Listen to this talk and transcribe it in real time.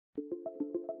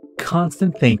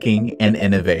constant thinking and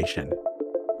innovation.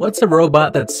 What's a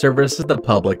robot that services the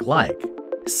public like?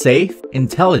 Safe,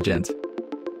 intelligent,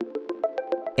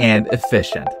 and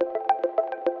efficient.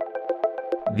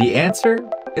 The answer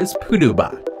is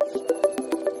Pudubot.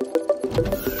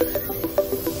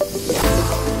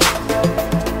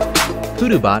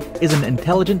 Pudubot is an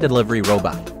intelligent delivery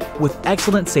robot with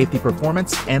excellent safety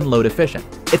performance and load efficient.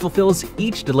 It fulfills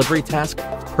each delivery task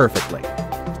perfectly.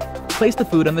 Place the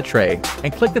food on the tray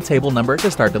and click the table number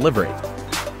to start delivery.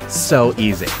 So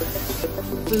easy.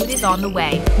 Food is on the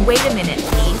way. Wait a minute,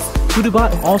 please.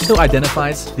 Pudubot also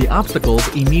identifies the obstacles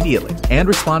immediately and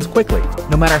responds quickly,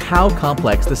 no matter how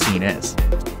complex the scene is.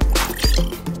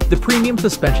 The premium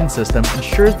suspension system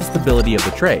ensures the stability of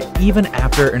the tray even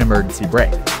after an emergency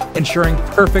break, ensuring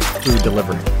perfect food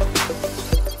delivery.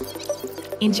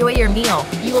 Enjoy your meal.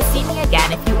 You will see me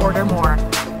again if you order more.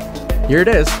 Here it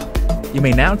is. You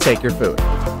may now take your food.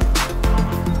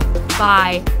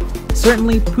 Bye.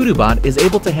 Certainly, Pudubot is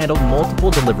able to handle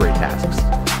multiple delivery tasks.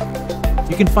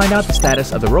 You can find out the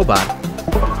status of the robot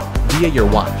via your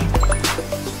watch.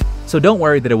 So don't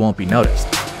worry that it won't be noticed.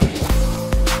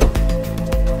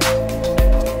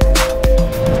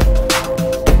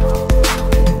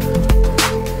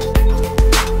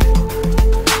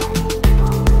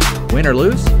 Win or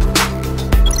lose?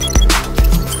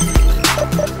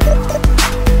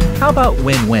 How about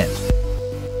win-win?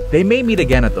 They may meet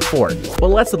again at the fort, but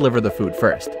let's deliver the food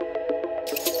first.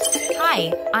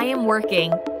 Hi, I am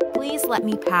working. Please let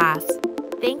me pass.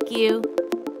 Thank you.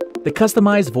 The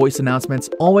customized voice announcements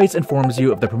always informs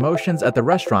you of the promotions at the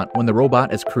restaurant when the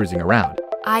robot is cruising around.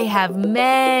 I have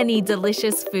many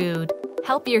delicious food.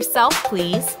 Help yourself,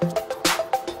 please.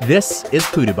 This is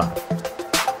Pudubot.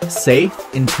 Safe,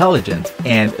 intelligent,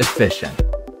 and efficient.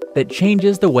 That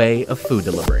changes the way of food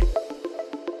delivery.